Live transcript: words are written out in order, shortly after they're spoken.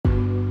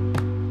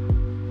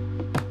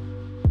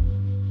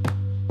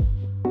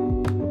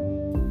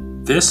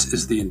This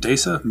is the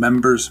Endesa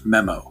Members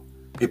Memo,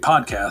 a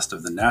podcast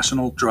of the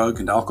National Drug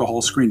and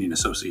Alcohol Screening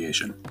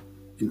Association.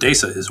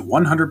 Endesa is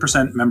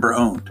 100%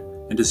 member-owned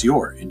and is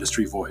your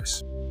industry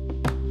voice.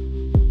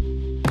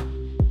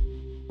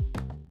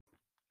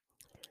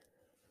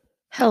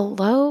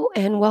 Hello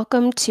and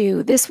welcome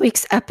to this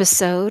week's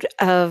episode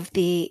of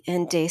the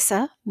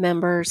Endesa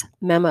Members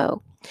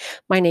Memo.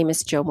 My name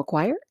is Jo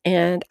McGuire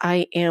and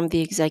I am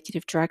the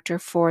Executive Director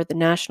for the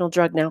National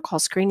Drug and Alcohol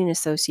Screening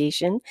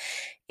Association.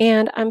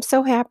 And I'm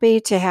so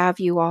happy to have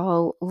you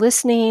all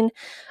listening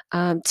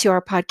to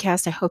our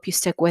podcast. I hope you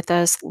stick with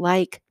us,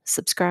 like,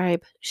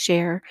 subscribe,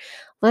 share.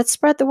 Let's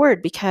spread the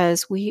word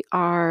because we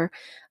are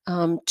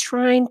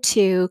trying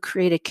to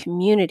create a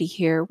community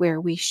here where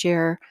we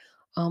share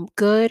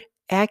good,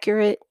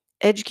 accurate,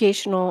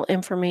 educational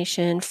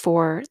information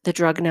for the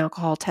drug and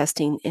alcohol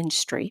testing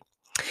industry.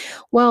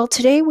 Well,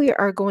 today we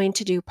are going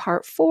to do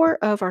part 4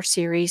 of our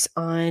series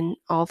on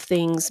all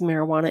things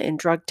marijuana and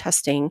drug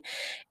testing,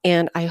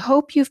 and I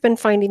hope you've been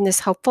finding this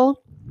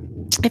helpful.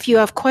 If you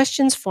have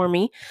questions for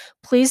me,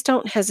 please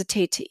don't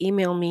hesitate to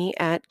email me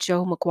at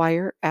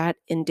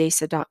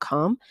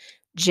jomcguire@endesa.com,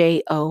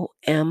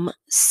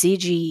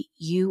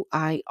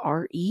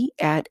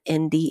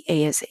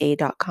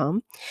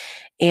 jomcguire@ndasa.com,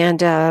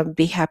 and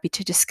be happy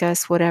to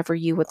discuss whatever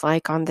you would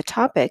like on the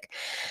topic.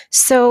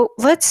 So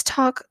let's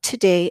talk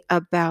today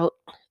about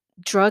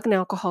drug and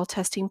alcohol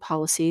testing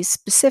policies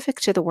specific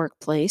to the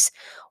workplace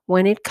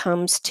when it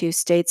comes to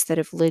states that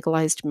have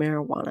legalized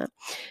marijuana.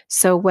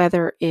 So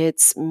whether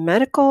it's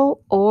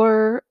medical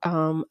or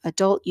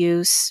adult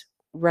use,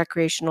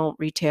 recreational,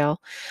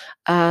 retail,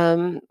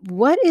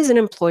 what is an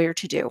employer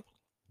to do?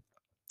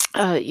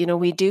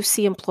 We do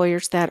see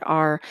employers that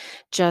are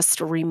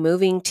just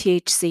removing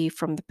THC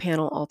from the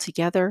panel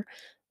altogether.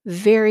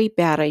 Very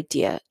bad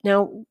idea.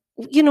 Now,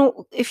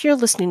 if you're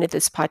listening to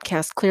this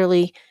podcast,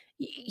 clearly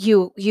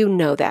you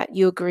know that.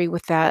 You agree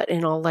with that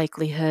in all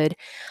likelihood.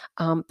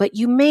 But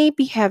you may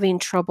be having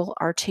trouble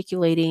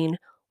articulating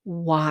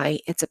why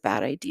it's a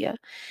bad idea.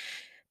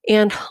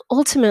 And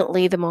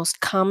ultimately, the most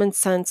common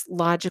sense,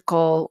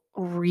 logical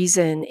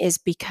reason is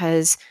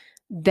because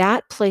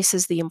that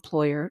places the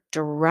employer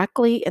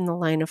directly in the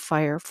line of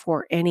fire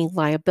for any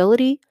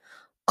liability,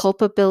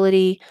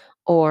 culpability,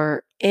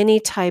 or any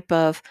type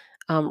of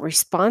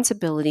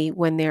responsibility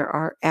when there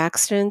are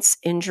accidents,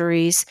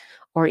 injuries,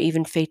 or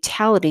even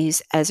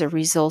fatalities as a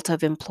result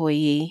of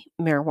employee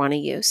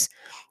marijuana use.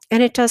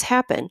 And it does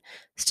happen.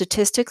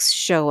 Statistics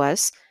show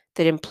us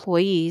that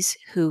employees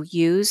who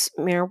use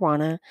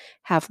marijuana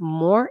have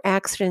more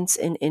accidents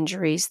and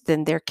injuries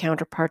than their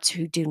counterparts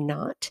who do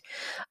not.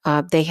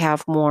 They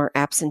have more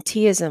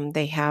absenteeism.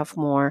 They have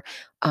more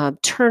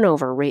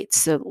turnover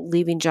rates, so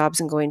leaving jobs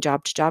and going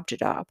job to job to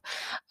job.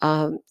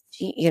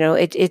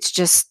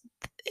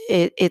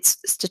 It's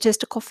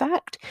statistical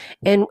fact,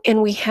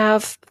 and we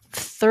have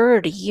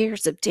 30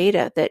 years of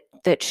data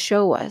that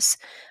show us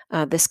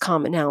this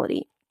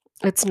commonality.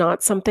 It's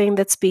not something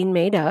that's being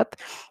made up.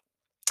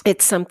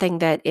 It's something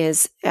that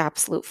is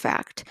absolute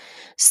fact.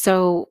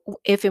 So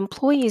if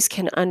employees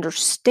can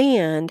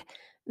understand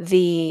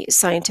the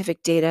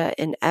scientific data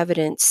and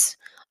evidence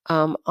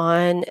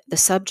on the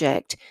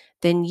subject,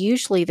 then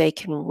usually they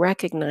can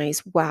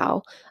recognize,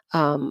 wow,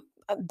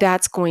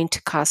 that's going to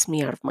cost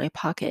me out of my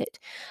pocket.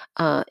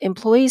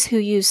 Employees who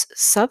use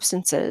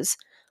substances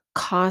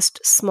cost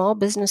small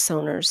business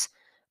owners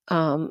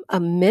a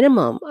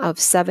minimum of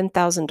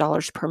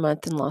 $7,000 per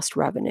month in lost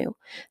revenue.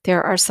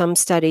 There are some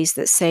studies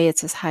that say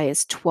it's as high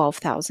as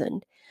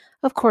 $12,000.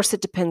 Of course,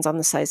 it depends on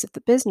the size of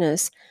the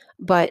business,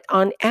 but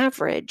on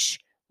average,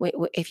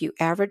 if you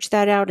average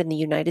that out in the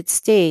United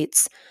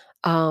States,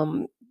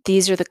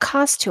 these are the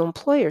costs to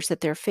employers that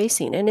they're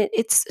facing. And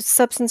it's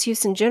substance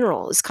use in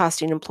general is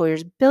costing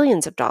employers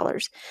billions of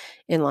dollars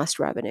in lost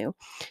revenue.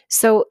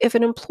 So if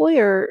an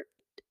employer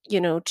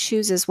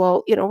chooses,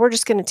 well, we're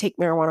just going to take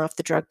marijuana off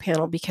the drug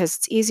panel because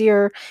it's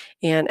easier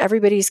and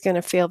everybody's going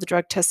to fail the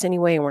drug test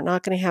anyway, and we're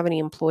not going to have any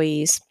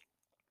employees.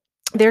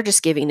 They're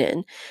just giving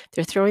in.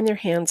 They're throwing their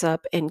hands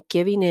up and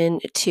giving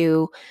in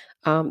to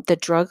the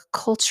drug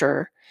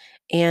culture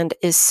and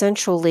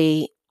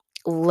essentially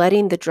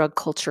letting the drug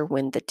culture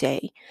win the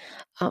day.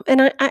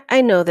 And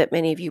I know that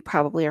many of you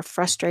probably are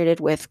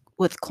frustrated with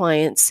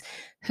clients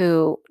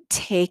who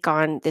take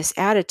on this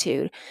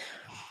attitude,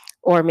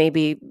 or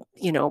maybe,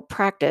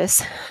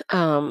 practice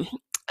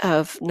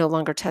of no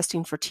longer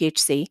testing for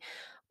THC.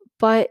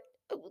 But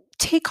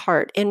take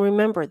heart and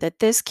remember that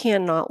this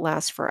cannot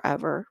last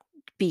forever.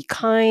 Be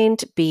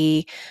kind,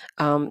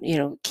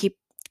 keep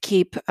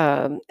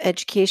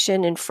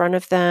education in front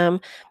of them,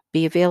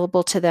 be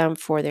available to them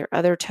for their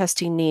other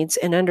testing needs,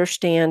 and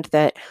understand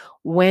that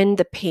when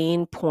the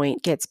pain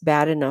point gets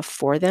bad enough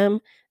for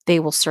them, they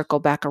will circle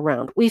back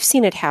around. We've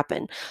seen it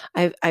happen.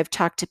 I've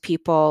talked to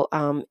people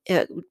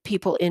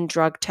in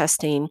drug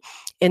testing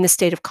in the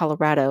state of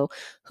Colorado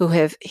who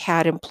have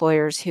had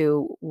employers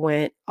who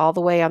went all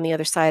the way on the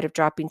other side of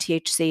dropping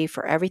THC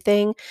for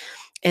everything,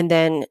 and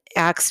then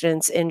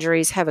accidents,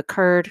 injuries have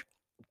occurred.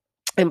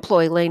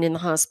 employee laying in the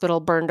hospital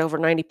burned over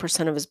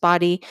 90% of his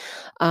body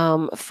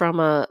from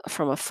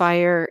a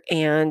fire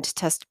and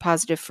tested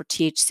positive for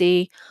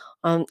THC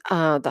on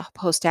the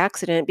post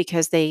accident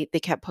because they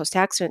kept post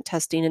accident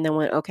testing and then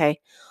went, okay,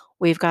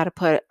 we've got to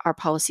put our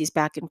policies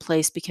back in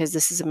place because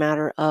this is a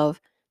matter of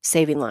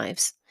saving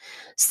lives.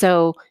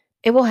 So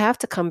it will have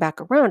to come back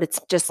around.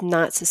 It's just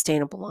not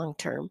sustainable long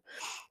term.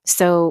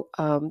 So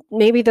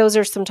maybe those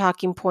are some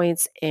talking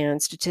points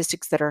and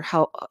statistics that are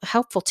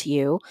helpful to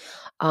you.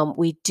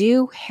 We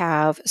do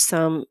have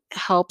some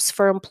helps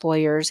for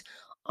employers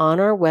on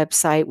our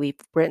website. We've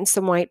written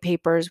some white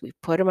papers,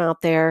 we've put them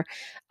out there.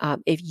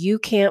 If you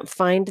can't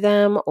find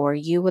them or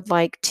you would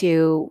like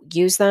to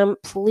use them,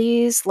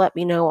 please let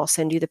me know. I'll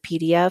send you the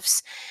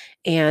PDFs,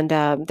 and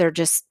they're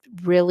just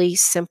really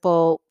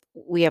simple.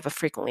 We have a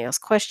frequently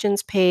asked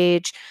questions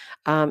page,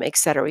 et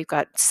cetera. We've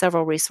got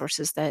several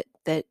resources that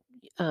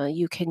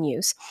you can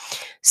use.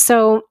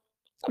 So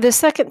the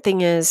second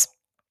thing is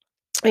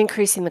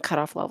increasing the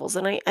cutoff levels,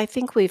 and I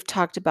think we've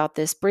talked about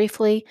this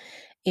briefly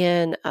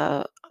in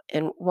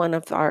one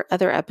of our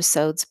other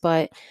episodes,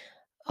 but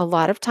a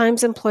lot of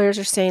times employers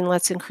are saying,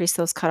 let's increase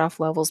those cutoff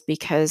levels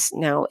because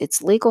now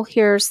it's legal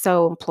here,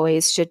 so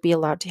employees should be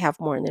allowed to have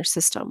more in their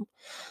system.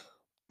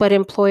 But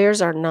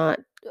employers are not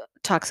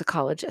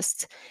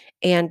toxicologists,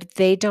 and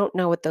they don't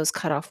know what those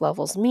cutoff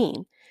levels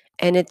mean.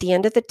 And at the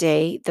end of the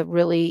day, the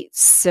really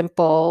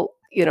simple,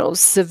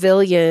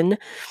 civilian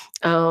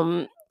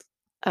um,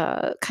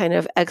 kind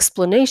of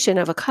explanation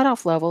of a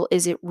cutoff level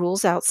is it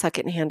rules out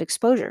secondhand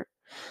exposure.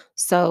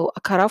 So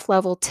a cutoff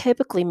level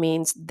typically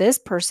means this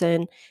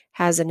person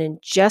has an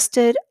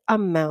ingested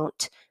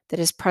amount that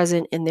is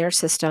present in their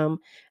system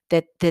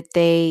that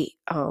they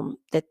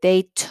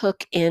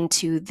took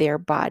into their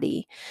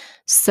body.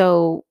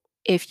 So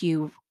if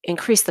you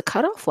increase the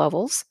cutoff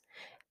levels,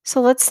 so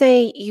let's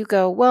say you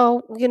go,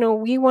 well,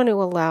 we want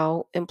to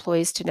allow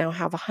employees to now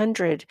have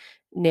 100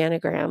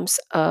 nanograms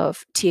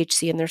of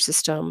THC in their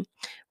system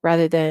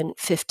rather than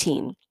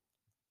 15.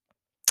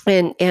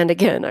 And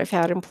again, I've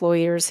had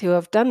employers who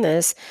have done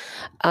this,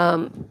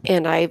 and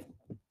I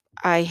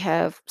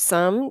have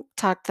some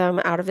talked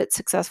them out of it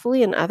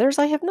successfully, and others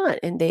I have not,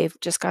 and they've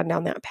just gone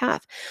down that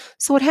path.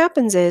 So what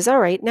happens is, all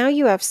right, now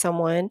you have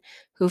someone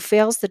who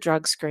fails the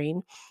drug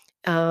screen.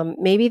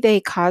 Maybe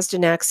they caused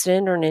an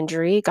accident or an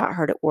injury, got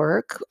hurt at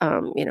work.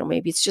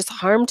 Maybe it's just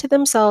harm to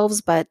themselves,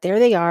 but there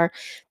they are.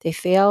 They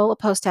fail a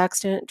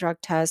post-accident drug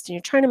test, and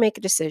you're trying to make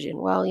a decision.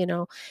 Well,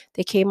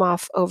 they came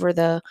off over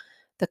the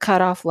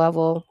cutoff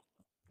level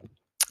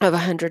of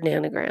 100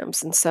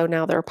 nanograms, and so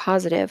now they're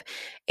positive,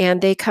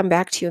 and they come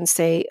back to you and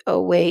say,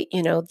 oh wait,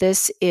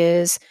 this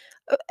is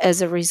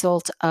as a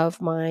result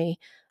of my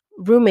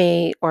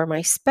roommate or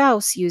my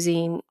spouse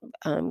using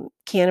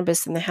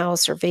cannabis in the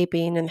house or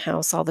vaping in the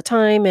house all the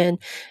time, and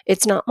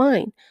it's not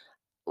mine.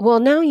 Well,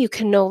 now you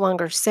can no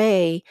longer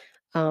say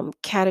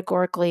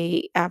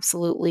categorically,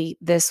 absolutely,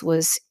 this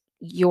was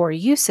your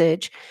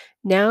usage.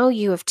 Now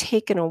you have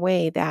taken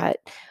away that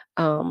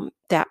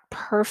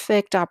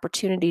perfect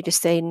opportunity to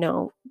say,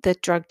 no, the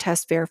drug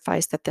test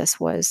verifies that this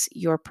was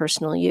your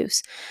personal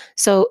use.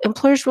 So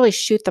employers really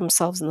shoot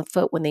themselves in the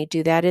foot when they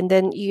do that. And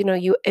then,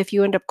 if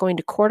you end up going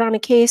to court on a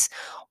case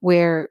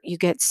where you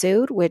get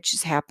sued, which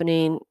is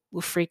happening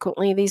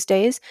frequently these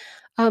days,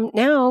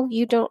 now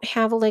you don't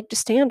have a leg to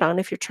stand on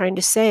if you're trying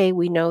to say,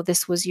 we know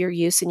this was your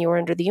use and you were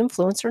under the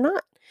influence or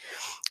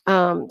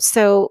not.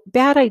 So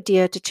bad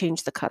idea to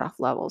change the cutoff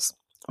levels.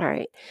 All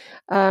right.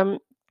 Um,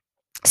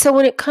 so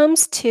when it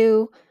comes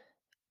to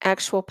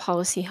actual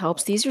policy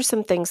helps, these are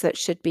some things that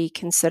should be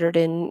considered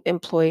in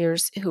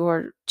employers who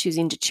are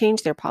choosing to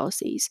change their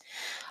policies.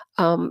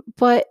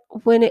 But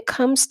when it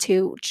comes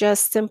to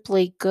just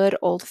simply good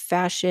old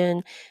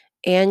fashioned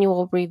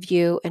annual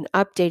review and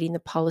updating the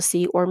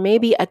policy, or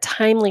maybe a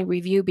timely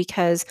review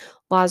because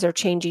laws are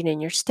changing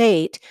in your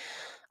state,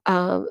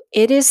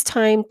 it is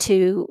time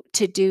to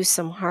do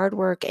some hard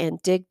work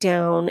and dig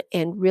down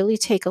and really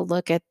take a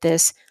look at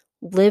this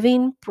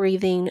living,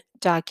 breathing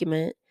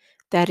document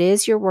that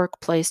is your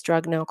workplace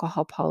drug and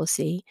alcohol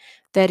policy.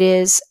 That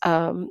is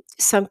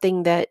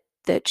something that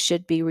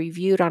should be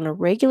reviewed on a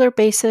regular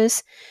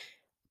basis.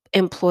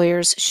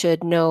 Employers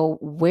should know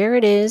where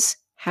it is,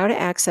 how to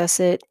access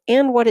it,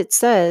 and what it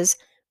says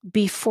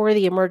before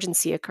the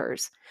emergency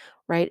occurs,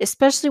 right?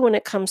 Especially when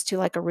it comes to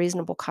like a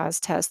reasonable cause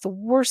test. The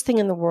worst thing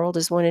in the world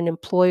is when an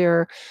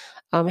employer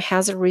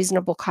has a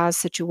reasonable cause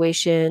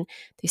situation.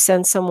 They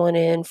send someone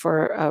in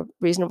for a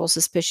reasonable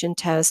suspicion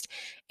test,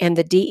 and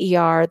the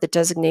DER, the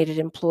designated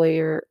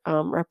employer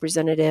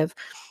representative,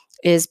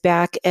 is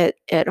back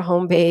at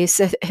home base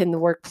in the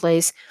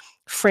workplace,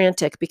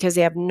 frantic because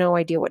they have no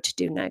idea what to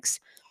do next.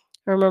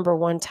 I remember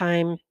one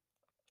time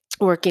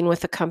working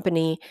with a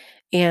company,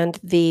 and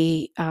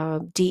the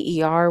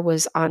DER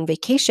was on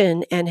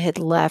vacation and had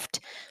left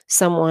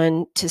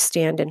someone to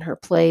stand in her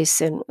place,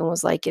 and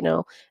was like,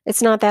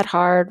 it's not that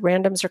hard.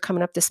 Randoms are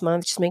coming up this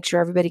month. Just make sure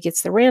everybody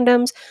gets the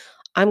randoms.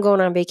 I'm going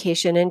on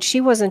vacation. And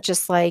she wasn't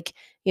just like,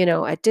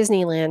 at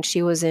Disneyland.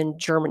 She was in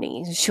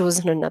Germany. She was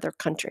in another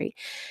country.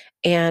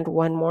 And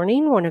one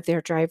morning, one of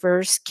their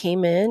drivers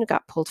came in,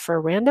 got pulled for a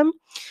random,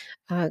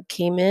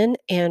 came in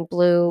and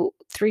blew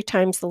 3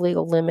 times the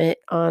legal limit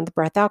on the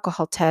breath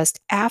alcohol test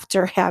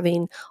after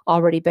having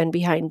already been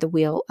behind the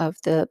wheel of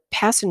the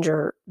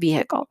passenger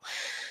vehicle.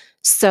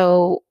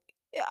 So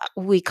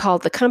we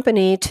called the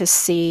company to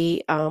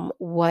see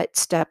what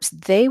steps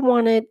they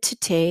wanted to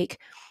take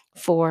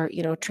for,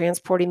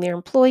 transporting their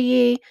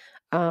employee,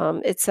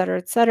 et cetera,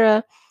 et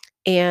cetera.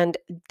 And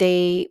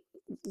they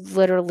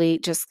literally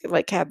just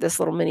like had this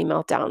little mini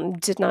meltdown,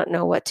 did not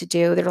know what to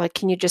do. They're like,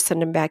 "Can you just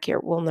send him back here?"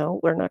 Well,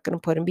 no, we're not going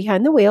to put him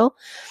behind the wheel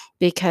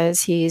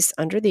because he's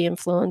under the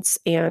influence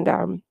and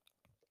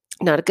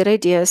not a good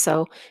idea.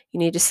 So you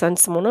need to send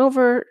someone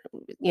over,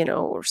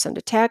 or send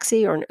a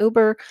taxi or an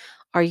Uber.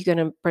 Are you going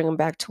to bring him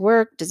back to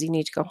work? Does he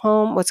need to go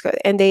home? What's good?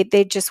 And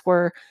they just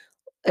were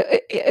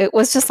it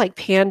was just like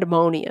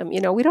pandemonium.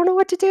 We don't know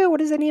what to do. What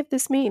does any of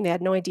this mean? They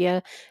had no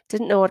idea,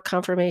 didn't know what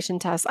confirmation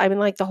tests. I mean,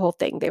 like the whole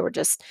thing. They were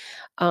just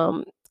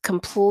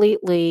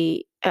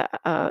completely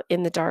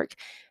in the dark.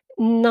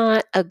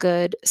 Not a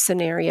good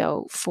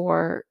scenario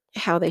for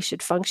how they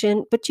should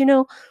function. But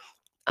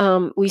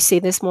we see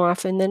this more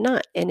often than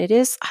not, and it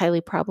is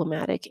highly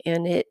problematic.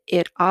 And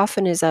it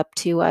often is up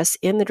to us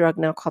in the drug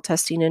and alcohol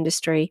testing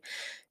industry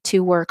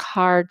to work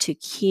hard to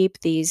keep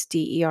these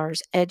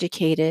DERs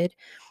educated.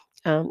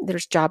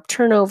 There's job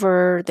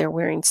turnover. They're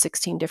wearing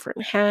 16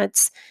 different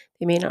hats.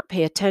 They may not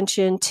pay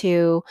attention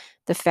to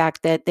the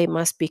fact that they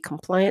must be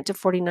compliant to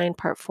 49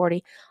 Part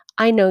 40.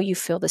 I know you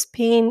feel this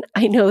pain.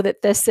 I know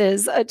that this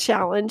is a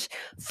challenge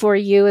for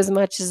you as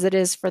much as it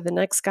is for the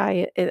next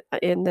guy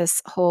in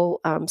this whole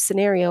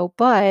scenario.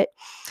 But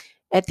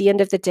at the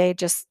end of the day,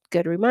 just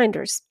good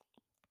reminders.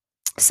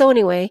 So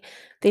anyway,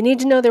 they need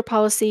to know their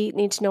policy,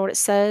 need to know what it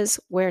says,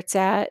 where it's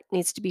at,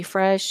 needs to be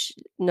fresh,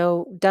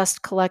 no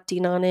dust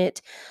collecting on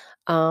it.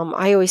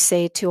 I always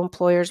say to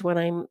employers when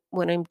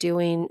I'm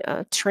doing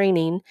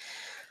training,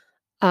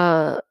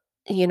 uh,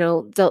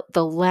 the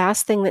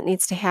last thing that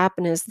needs to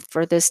happen is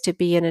for this to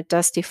be in a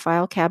dusty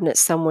file cabinet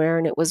somewhere,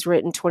 and it was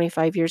written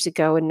 25 years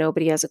ago, and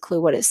nobody has a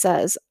clue what it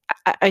says.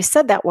 I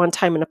said that one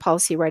time in a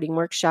policy writing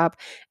workshop,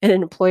 and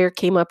an employer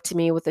came up to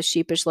me with a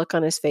sheepish look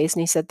on his face,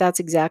 and he said, "That's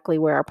exactly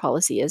where our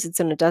policy is. It's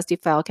in a dusty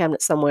file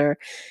cabinet somewhere."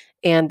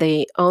 And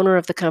the owner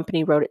of the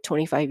company wrote it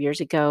 25 years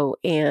ago,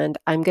 and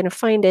I'm going to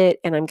find it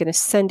and I'm going to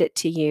send it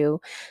to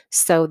you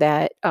so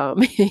that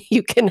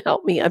you can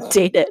help me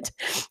update it.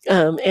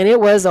 And it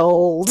was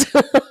old,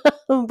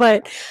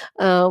 but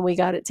we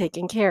got it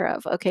taken care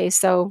of. Okay,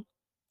 so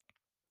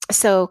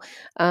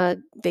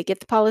they get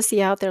the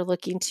policy out. They're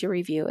looking to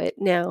review it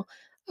now.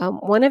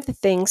 One of the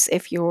things,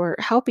 if you're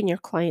helping your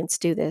clients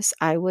do this,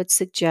 I would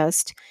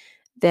suggest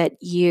that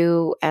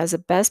you, as a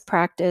best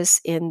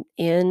practice in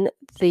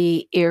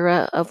the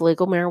era of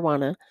legal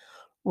marijuana,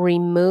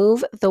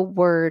 remove the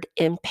word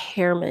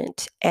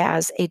impairment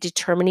as a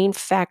determining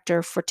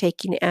factor for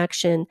taking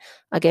action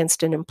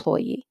against an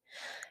employee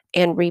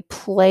and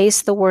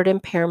replace the word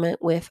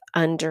impairment with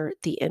under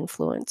the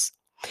influence.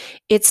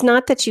 It's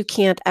not that you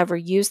can't ever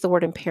use the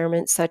word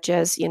impairment, such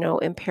as,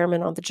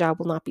 impairment on the job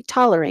will not be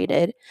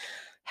tolerated.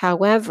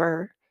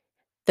 However,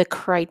 the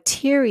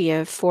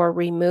criteria for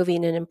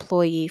removing an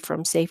employee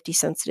from safety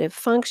sensitive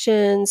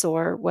functions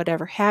or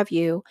whatever have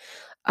you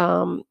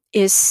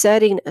is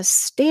setting a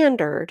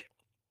standard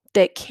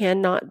that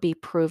cannot be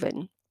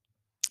proven.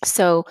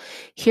 So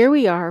here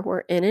we are,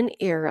 we're in an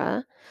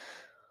era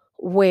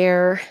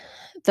where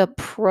the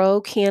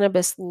pro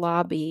cannabis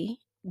lobby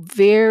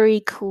very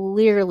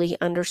clearly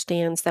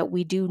understands that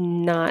we do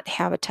not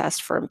have a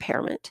test for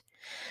impairment.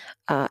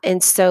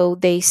 And so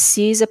they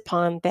seize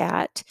upon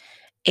that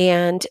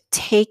and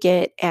take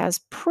it as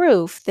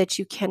proof that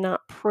you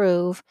cannot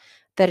prove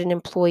that an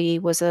employee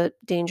was a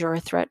danger or a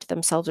threat to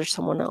themselves or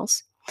someone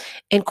else.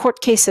 And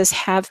court cases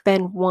have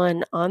been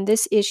won on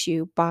this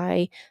issue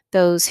by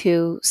those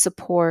who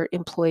support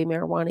employee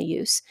marijuana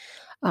use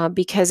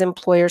because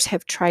employers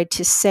have tried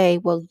to say,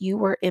 well, you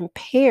were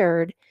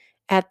impaired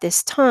at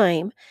this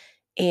time.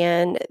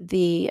 And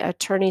the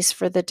attorneys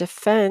for the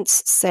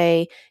defense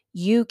say,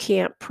 you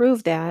can't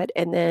prove that.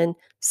 And then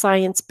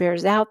science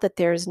bears out that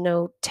there's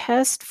no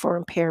test for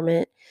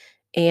impairment,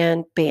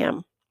 and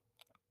bam,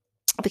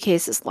 the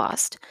case is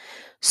lost.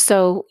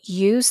 So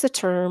use the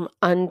term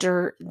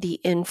under the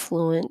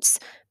influence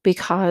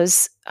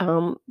because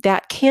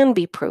that can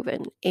be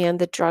proven, and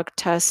the drug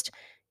test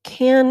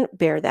can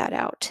bear that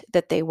out,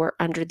 that they were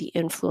under the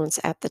influence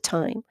at the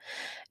time.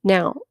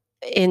 Now,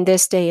 in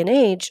this day and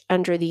age,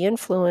 under the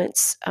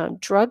influence,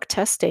 drug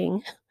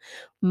testing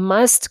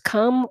must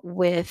come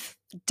with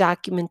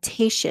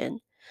documentation.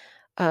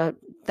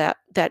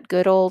 That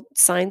good old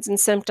signs and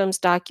symptoms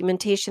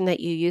documentation that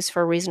you use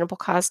for reasonable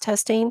cause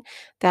testing,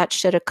 that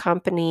should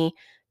accompany,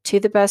 to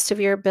the best of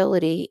your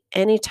ability,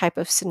 any type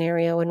of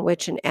scenario in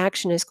which an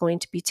action is going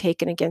to be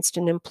taken against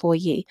an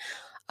employee.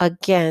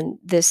 Again,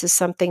 this is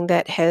something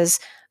that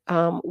has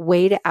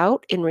weighed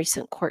out in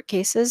recent court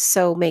cases,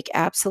 so make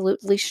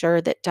absolutely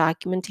sure that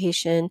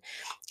documentation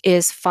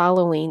is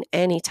following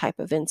any type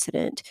of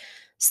incident.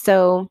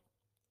 So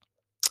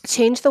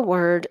change the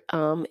word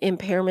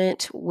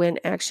impairment when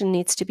action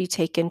needs to be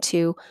taken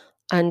to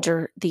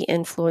under the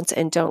influence,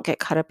 and don't get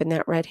caught up in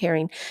that red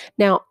herring.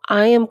 Now,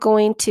 I am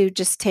going to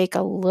just take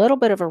a little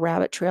bit of a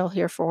rabbit trail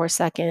here for a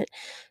second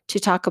to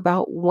talk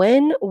about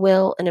when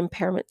will an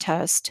impairment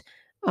test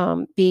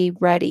be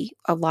ready.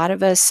 A lot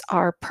of us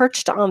are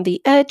perched on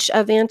the edge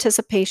of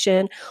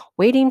anticipation,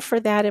 waiting for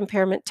that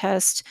impairment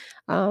test,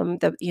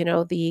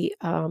 the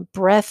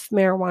breath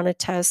marijuana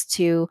test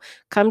to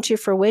come to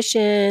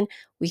fruition.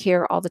 We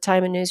hear all the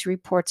time in news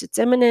reports, it's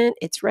imminent,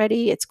 it's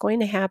ready, it's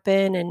going to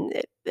happen,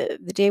 and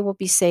the day will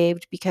be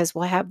saved because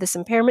we'll have this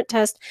impairment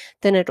test.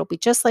 Then it'll be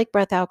just like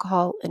breath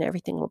alcohol and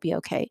everything will be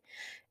okay.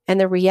 And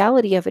the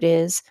reality of it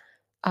is,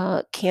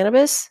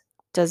 cannabis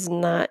does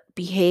not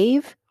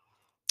behave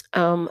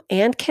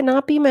and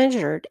cannot be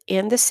measured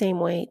in the same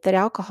way that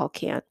alcohol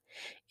can.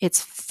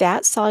 It's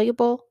fat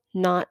soluble,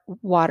 not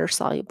water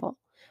soluble,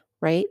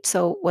 right?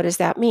 So, what does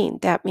that mean?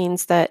 That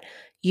means that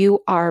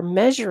you are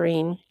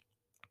measuring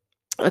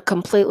a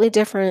completely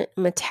different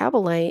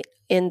metabolite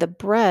in the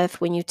breath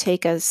when you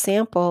take a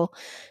sample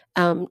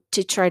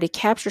to try to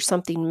capture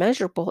something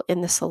measurable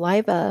in the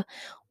saliva,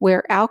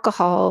 where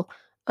alcohol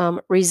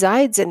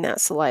resides in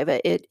that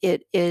saliva.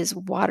 It is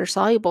water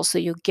soluble, so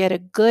you get a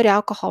good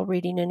alcohol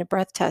reading in a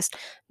breath test.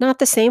 Not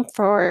the same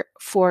for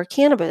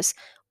cannabis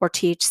or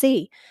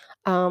THC.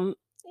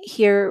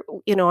 Here,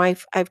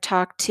 I've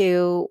talked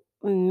to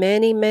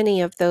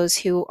many of those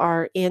who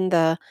are in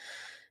the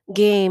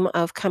game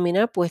of coming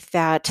up with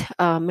that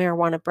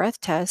marijuana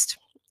breath test,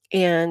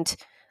 and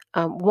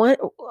one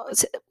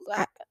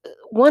uh,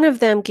 one of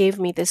them gave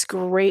me this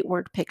great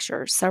word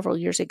picture several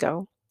years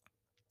ago,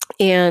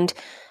 and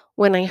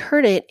when I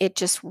heard it, it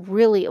just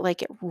really,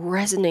 like, it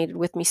resonated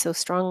with me so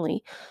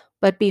strongly.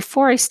 But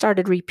before I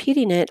started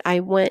repeating it, I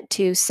went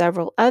to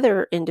several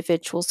other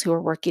individuals who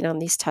are working on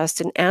these tests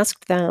and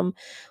asked them,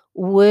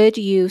 would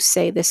you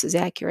say this is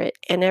accurate?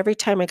 And every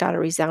time I got a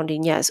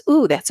resounding yes.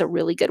 Ooh, that's a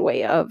really good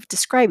way of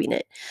describing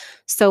it.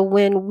 So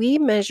when we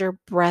measure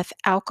breath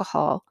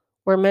alcohol,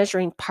 we're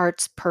measuring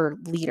parts per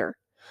liter.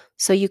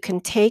 So you can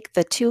take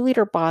the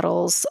 2-liter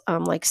bottles,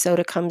 like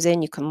soda comes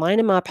in, you can line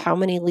them up, how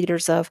many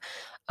liters of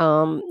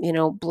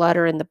blood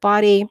are in the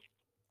body.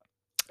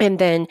 And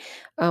then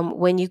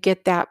when you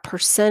get that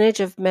percentage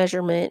of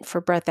measurement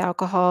for breath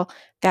alcohol,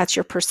 that's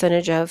your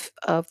percentage of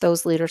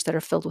those liters that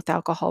are filled with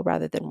alcohol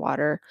rather than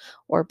water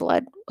or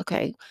blood.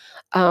 Okay.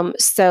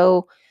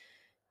 So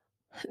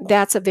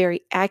that's a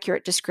very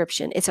accurate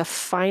description. It's a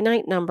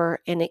finite number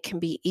and it can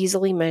be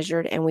easily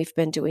measured, and we've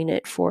been doing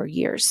it for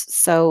years.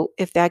 So,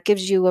 if that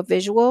gives you a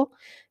visual,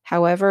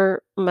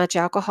 however much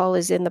alcohol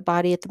is in the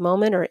body at the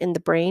moment or in the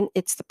brain,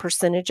 it's the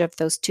percentage of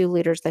those 2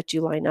 liters that you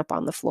line up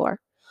on the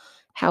floor.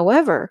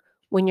 However,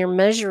 when you're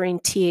measuring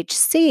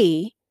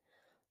THC,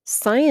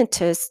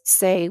 scientists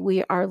say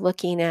we are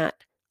looking at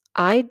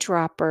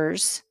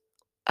eyedroppers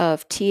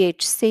of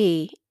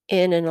THC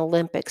in an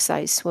Olympic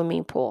sized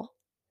swimming pool.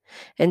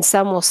 And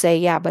some will say,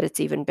 yeah, but it's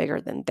even bigger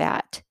than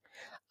that.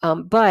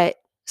 But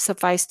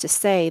suffice to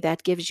say,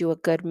 that gives you a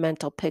good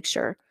mental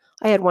picture.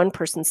 I had one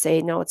person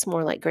say, no, it's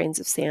more like grains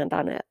of sand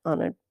on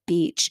a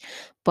beach,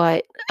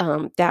 but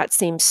that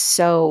seems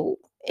so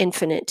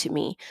infinite to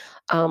me.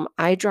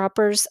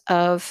 Eyedroppers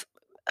of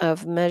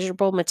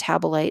measurable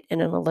metabolite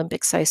in an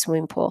Olympic-sized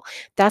swimming pool.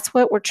 That's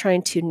what we're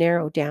trying to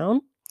narrow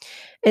down.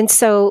 And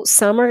so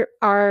some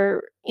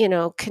are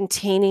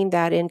containing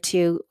that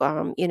into,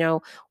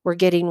 we're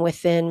getting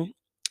within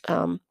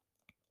um,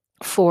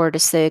 4 to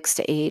 6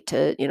 to 8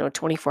 to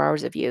 24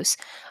 hours of use.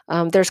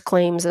 There's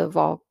claims of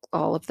all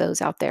of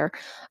those out there.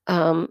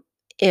 Um,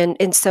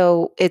 and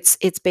so it's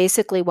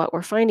basically what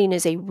we're finding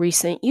is a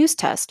recent use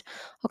test.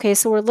 Okay,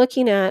 so we're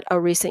looking at a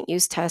recent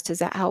use test. Is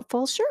that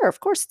helpful? Sure, of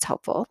course it's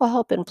helpful. It'll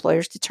help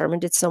employers determine,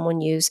 did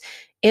someone use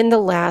in the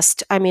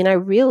last, I mean, I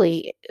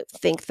really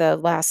think the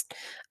last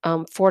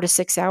 4 to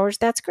 6 hours,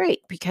 that's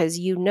great because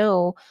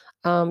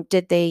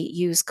did they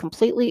use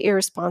completely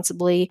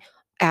irresponsibly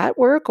at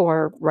work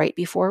or right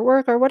before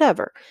work or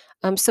whatever.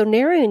 So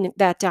narrowing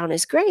that down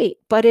is great,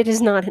 but it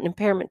is not an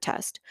impairment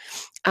test.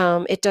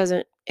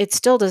 It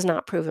still does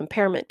not prove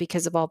impairment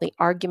because of all the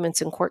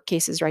arguments in court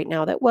cases right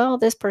now that, well,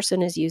 this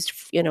person is used,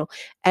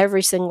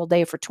 every single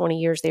day for 20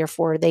 years,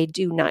 therefore they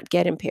do not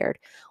get impaired.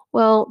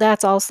 Well,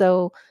 that's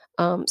also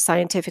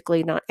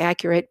scientifically not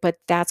accurate, but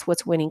that's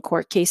what's winning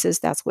court cases.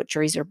 That's what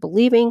juries are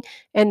believing,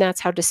 and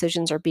that's how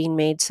decisions are being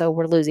made. So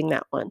we're losing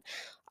that one.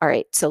 All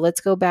right, so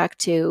let's go back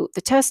to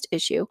the test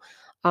issue.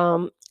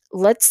 Um,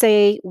 let's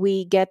say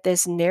we get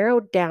this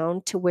narrowed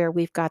down to where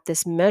we've got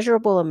this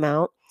measurable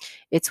amount.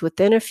 It's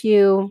within a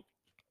few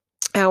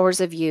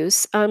hours of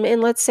use.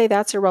 And let's say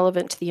that's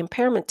irrelevant to the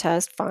impairment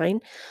test.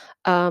 Fine.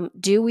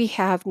 Do we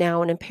have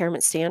now an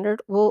impairment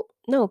standard? Well,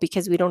 no,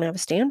 because we don't have a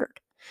standard.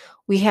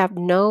 We have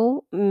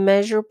no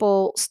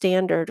measurable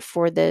standard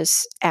for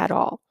this at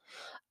all.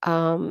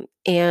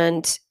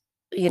 And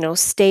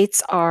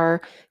states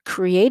are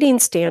creating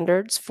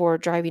standards for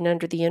driving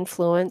under the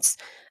influence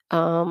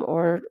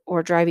or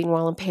driving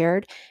while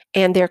impaired,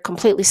 and they're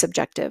completely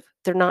subjective.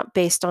 they're not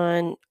based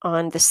on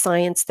the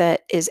science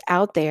that is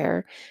out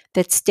there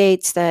that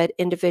states that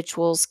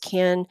individuals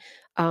can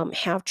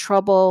have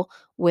trouble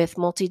with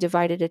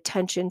multi-divided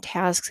attention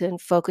tasks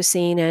and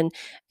focusing and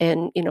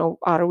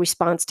auto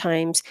response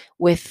times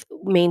with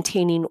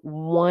maintaining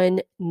 1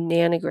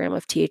 nanogram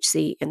of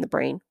THC in the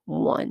brain.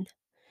 One.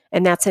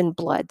 And that's in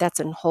blood.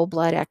 That's in whole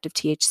blood active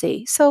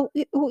THC. So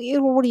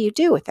what do you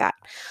do with that?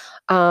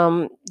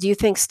 Do you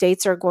think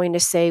states are going to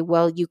say,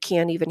 well, you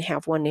can't even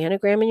have 1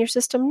 nanogram in your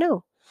system?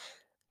 No,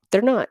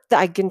 they're not.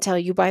 I can tell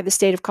you by the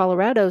state of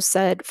Colorado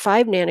said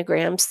 5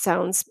 nanograms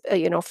sounds,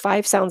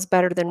 5 sounds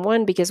better than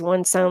 1 because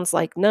 1 sounds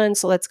like none.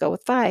 So let's go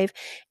with 5.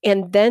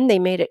 And then they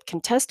made it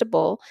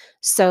contestable.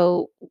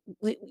 So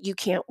you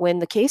can't win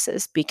the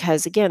cases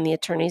because, again, the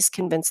attorneys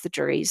convinced the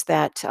juries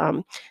that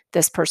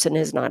this person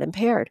is not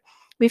impaired.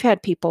 We've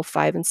had people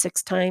 5 and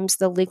 6 times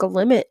the legal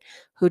limit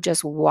who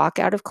just walk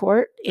out of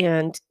court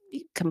and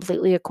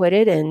completely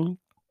acquitted and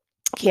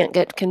can't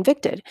get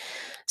convicted.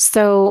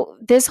 So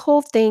this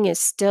whole thing is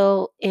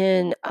still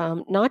in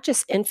not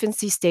just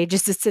infancy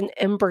stages, it's in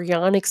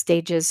embryonic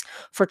stages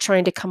for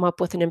trying to come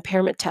up with an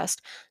impairment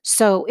test.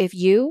 So if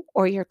you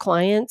or your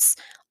clients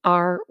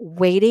are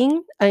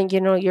waiting and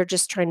you're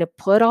just trying to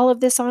put all of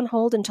this on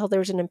hold until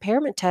there's an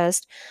impairment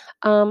test,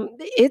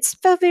 it's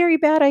a very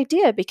bad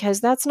idea because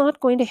that's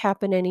not going to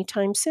happen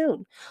anytime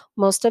soon.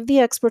 Most of the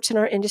experts in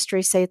our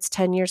industry say it's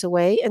 10 years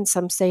away, and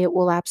some say it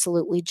will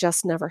absolutely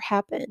just never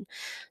happen.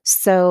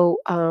 So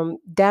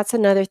that's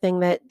another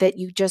thing that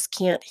you just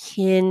can't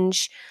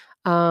hinge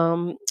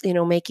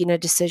making a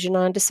decision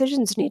on.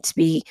 Decisions need to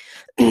be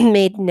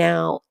made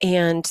now,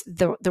 and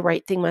the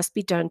right thing must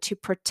be done to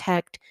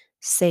protect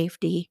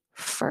safety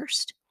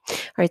first. All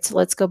right, so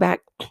let's go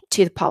back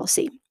to the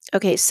policy.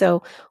 Okay,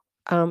 so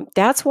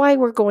that's why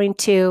we're going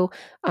to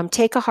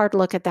take a hard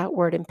look at that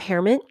word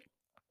impairment,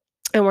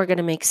 and we're going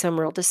to make some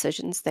real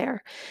decisions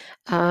there,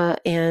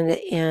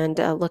 and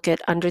look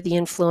at under the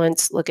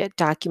influence, look at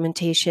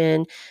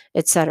documentation,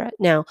 etc.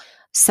 Now,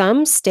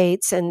 some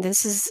states, and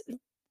this is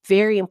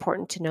very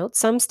important to note,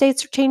 some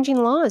states are changing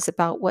laws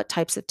about what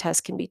types of tests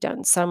can be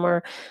done. Some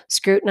are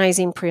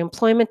scrutinizing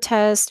pre-employment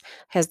tests.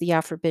 Has the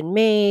offer been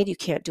made? You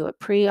can't do it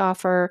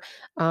pre-offer,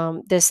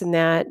 this and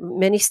that.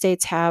 Many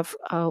states have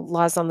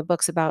laws on the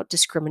books about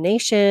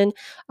discrimination,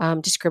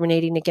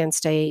 discriminating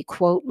against a,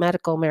 quote,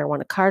 medical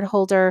marijuana card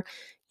holder.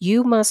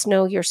 You must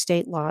know your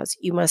state laws.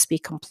 You must be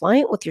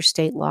compliant with your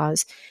state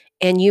laws,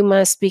 and you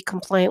must be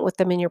compliant with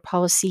them in your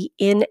policy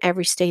in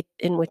every state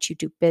in which you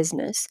do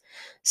business.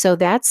 So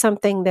that's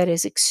something that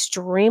is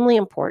extremely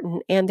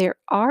important, and there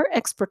are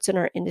experts in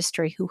our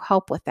industry who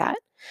help with that.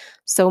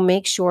 So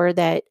make sure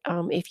that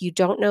if you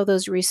don't know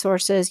those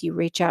resources, you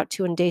reach out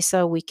to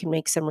INDESA. We can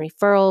make some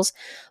referrals.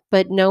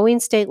 But knowing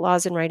state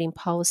laws and writing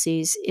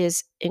policies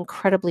is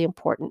incredibly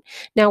important.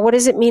 Now, what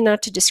does it mean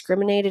not to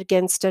discriminate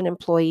against an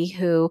employee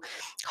who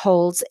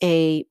holds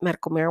a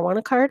medical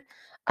marijuana card?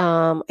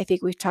 I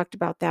think we've talked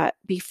about that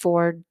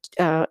before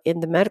in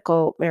the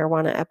medical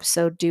marijuana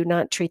episode. Do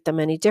not treat them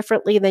any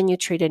differently than you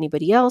treat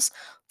anybody else.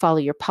 Follow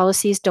your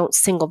policies. Don't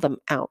single them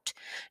out.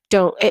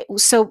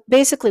 So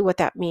basically what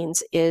that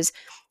means is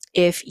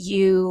if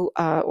you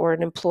or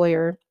an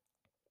employer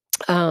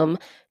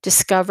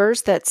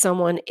discovers that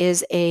someone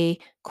is a,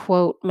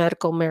 quote,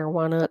 medical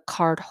marijuana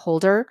card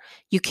holder,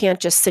 you can't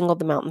just single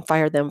them out and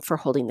fire them for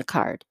holding the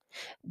card.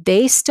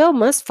 They still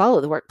must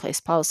follow the workplace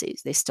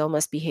policies. They still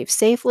must behave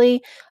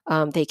safely.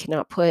 They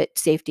cannot put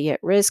safety at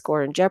risk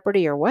or in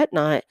jeopardy or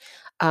whatnot.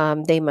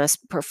 They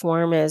must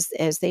perform as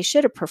they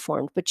should have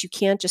performed, but you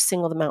can't just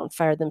single them out and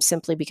fire them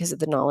simply because of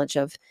the knowledge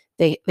of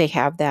they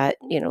have that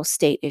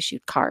state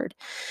issued card.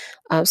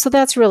 So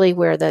that's really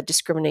where the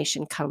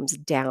discrimination comes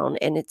down,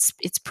 and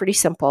it's pretty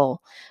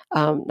simple,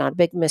 not a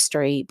big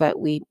mystery, but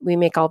we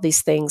make all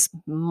these things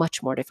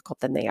much more difficult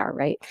than they are,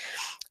 right?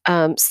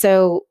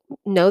 So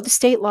know the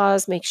state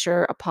laws, make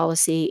sure a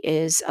policy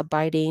is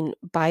abiding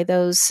by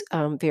those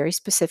very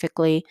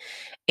specifically,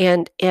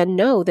 and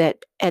know that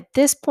at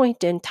this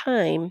point in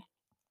time,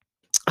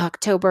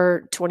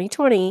 October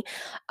 2020,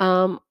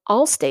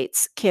 all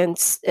states can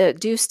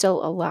do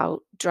still allow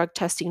drug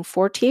testing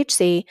for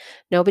THC.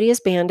 Nobody has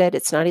banned it.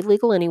 It's not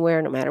illegal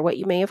anywhere, no matter what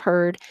you may have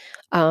heard.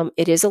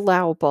 It is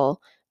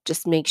allowable.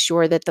 Just make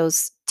sure that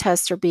those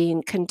tests are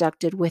being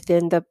conducted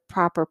within the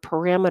proper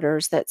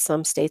parameters that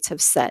some states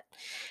have set.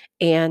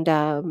 And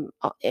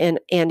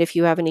if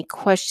you have any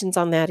questions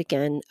on that,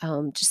 again,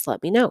 just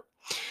let me know.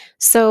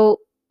 So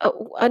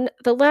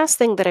the last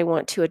thing that I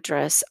want to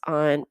address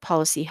on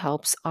policy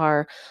helps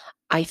are,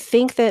 I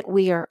think that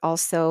we are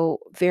also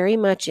very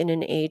much in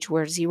an age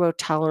where zero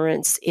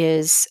tolerance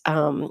is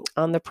on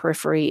the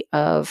periphery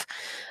of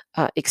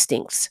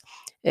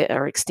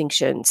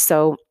extinction.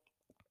 So,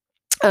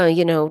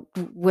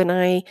 when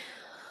I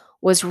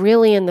was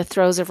really in the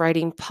throes of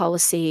writing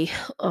policy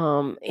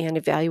and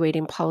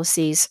evaluating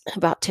policies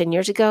about 10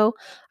 years ago,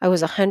 I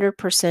was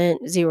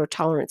 100% zero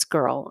tolerance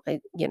girl.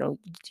 You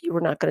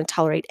were not going to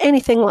tolerate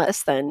anything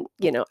less than,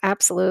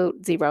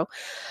 absolute zero.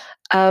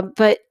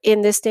 But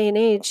in this day and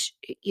age,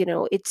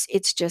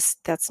 it's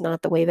just that's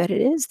not the way that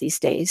it is these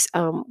days.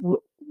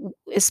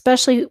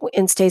 Especially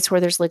in states where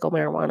there's legal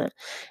marijuana,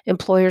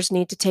 employers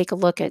need to take a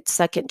look at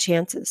second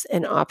chances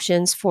and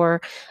options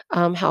for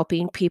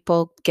helping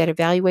people get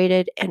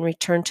evaluated and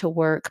return to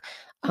work,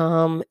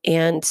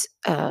 and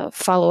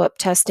follow-up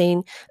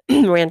testing,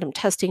 random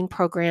testing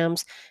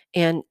programs,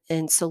 and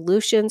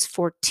solutions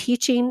for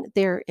teaching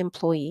their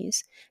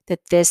employees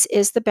that this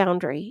is the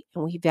boundary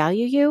and we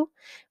value you.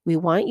 We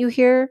want you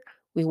here.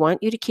 We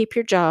want you to keep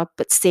your job,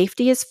 but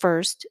safety is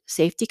first.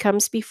 Safety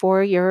comes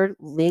before your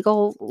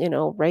legal,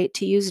 right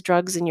to use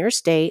drugs in your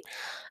state.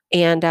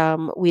 And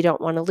we don't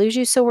want to lose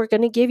you. So we're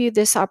going to give you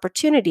this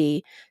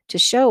opportunity to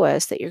show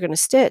us that you're going to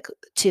stick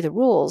to the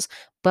rules,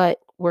 but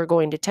we're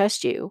going to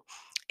test you.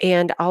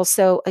 And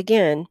also,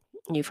 again,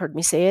 you've heard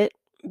me say it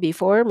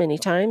before many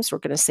times. We're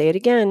going to say it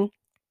again.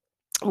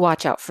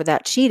 Watch out for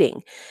that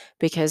cheating,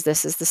 because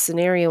this is the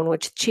scenario in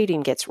which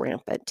cheating gets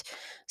rampant.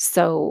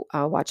 So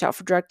watch out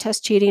for drug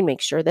test cheating.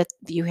 Make sure that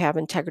you have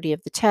integrity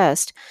of the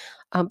test,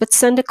 but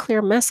send a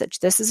clear message.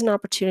 This is an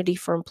opportunity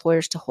for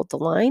employers to hold the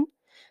line,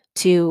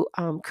 to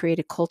create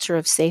a culture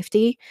of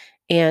safety,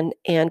 and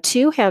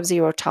to have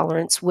zero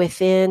tolerance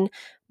within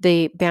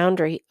the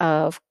boundary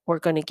of we're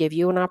going to give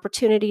you an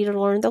opportunity to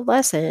learn the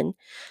lesson.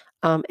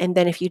 And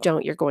then if you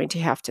don't, you're going to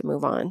have to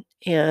move on.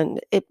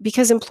 And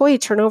because employee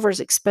turnover is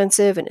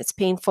expensive and it's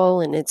painful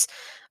and it's,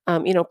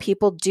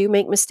 people do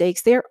make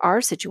mistakes. There are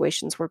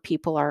situations where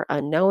people are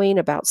unknowing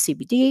about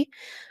CBD.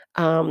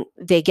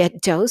 They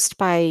get dosed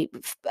by,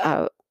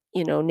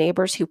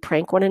 neighbors who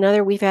prank one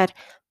another. We've had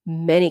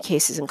many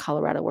cases in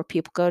Colorado where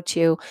people go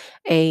to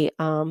a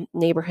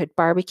neighborhood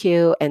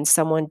barbecue and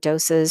someone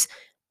doses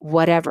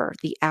whatever,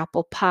 the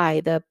apple pie,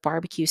 the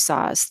barbecue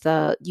sauce,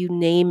 you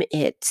name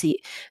it.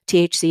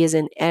 THC is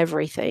in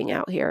everything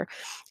out here.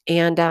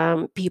 And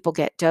people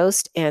get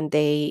dosed and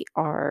they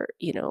are,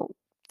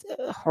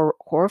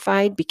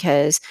 horrified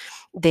because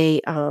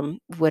they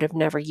would have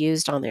never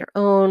used on their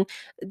own.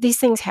 These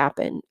things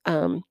happen.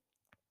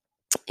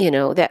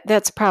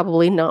 That's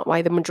probably not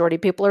why the majority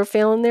of people are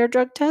failing their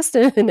drug test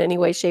in any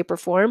way, shape, or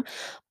form,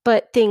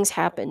 but things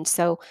happen.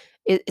 So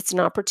it's an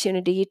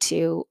opportunity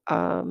to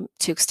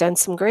extend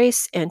some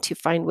grace and to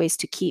find ways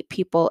to keep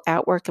people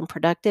at work and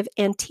productive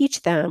and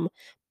teach them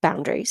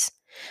boundaries.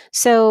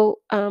 So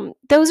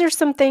those are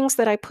some things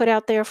that I put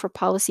out there for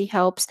Policy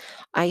Helps.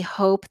 I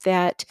hope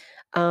that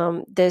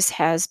this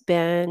has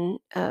been,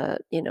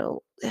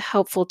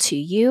 helpful to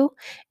you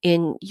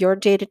in your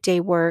day-to-day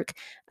work.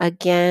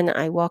 Again,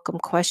 I welcome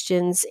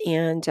questions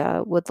and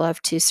would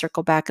love to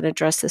circle back and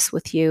address this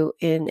with you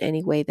in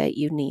any way that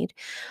you need.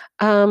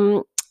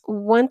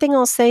 One thing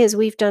I'll say is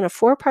we've done a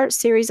 4-part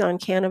series on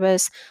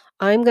cannabis.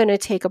 I'm going to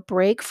take a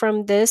break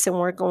from this and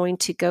we're going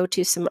to go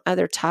to some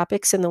other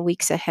topics in the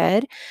weeks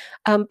ahead.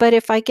 But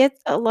if I get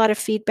a lot of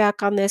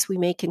feedback on this, we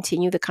may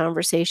continue the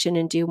conversation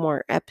and do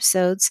more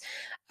episodes.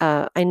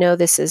 I know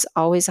this is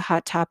always a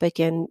hot topic,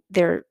 and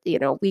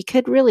we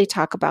could really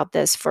talk about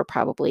this for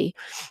probably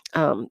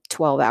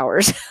 12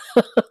 hours.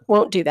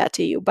 Won't do that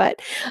to you,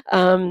 but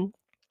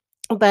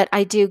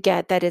I do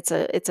get that it's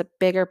a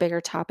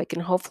bigger topic,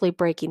 and hopefully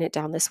breaking it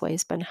down this way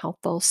has been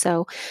helpful.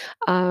 So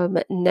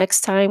next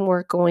time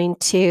we're going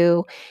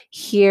to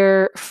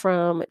hear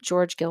from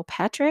George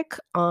Gilpatrick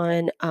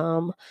on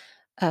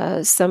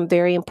some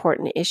very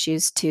important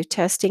issues to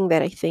testing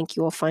that I think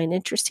you will find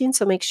interesting.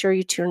 So make sure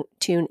you tune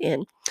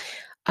in.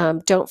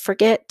 Don't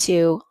forget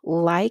to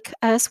like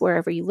us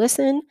wherever you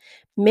listen.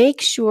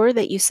 Make sure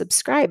that you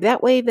subscribe.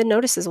 That way the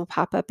notices will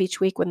pop up each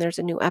week when there's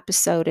a new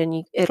episode,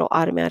 and it'll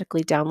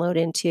automatically download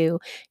into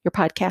your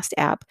podcast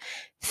app.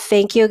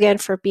 Thank you again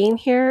for being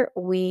here.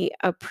 We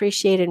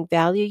appreciate and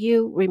value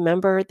you.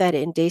 Remember that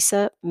in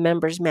DASA,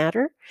 members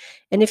matter.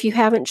 And if you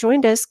haven't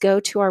joined us, go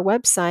to our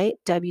website,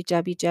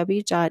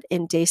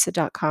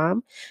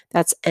 www.ndasa.com.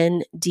 That's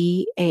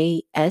ndasa.com,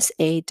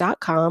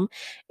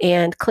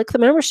 and click the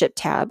membership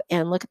tab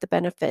and look at the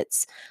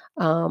benefits.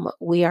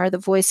 We are the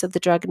voice of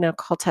the drug and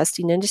alcohol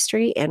testing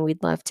industry, and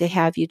we'd love to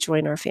have you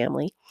join our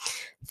family.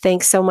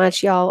 Thanks so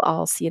much, y'all.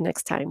 I'll see you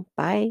next time.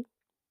 Bye.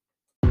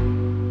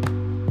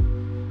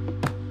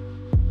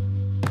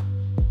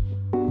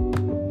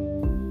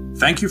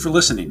 Thank you for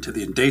listening to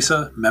the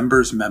NDASA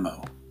Members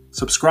Memo.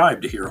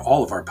 Subscribe to hear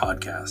all of our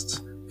podcasts,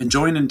 and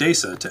join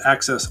NDASA to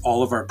access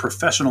all of our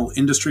professional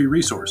industry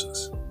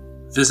resources.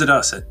 Visit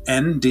us at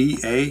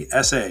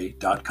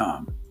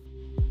ndasa.com.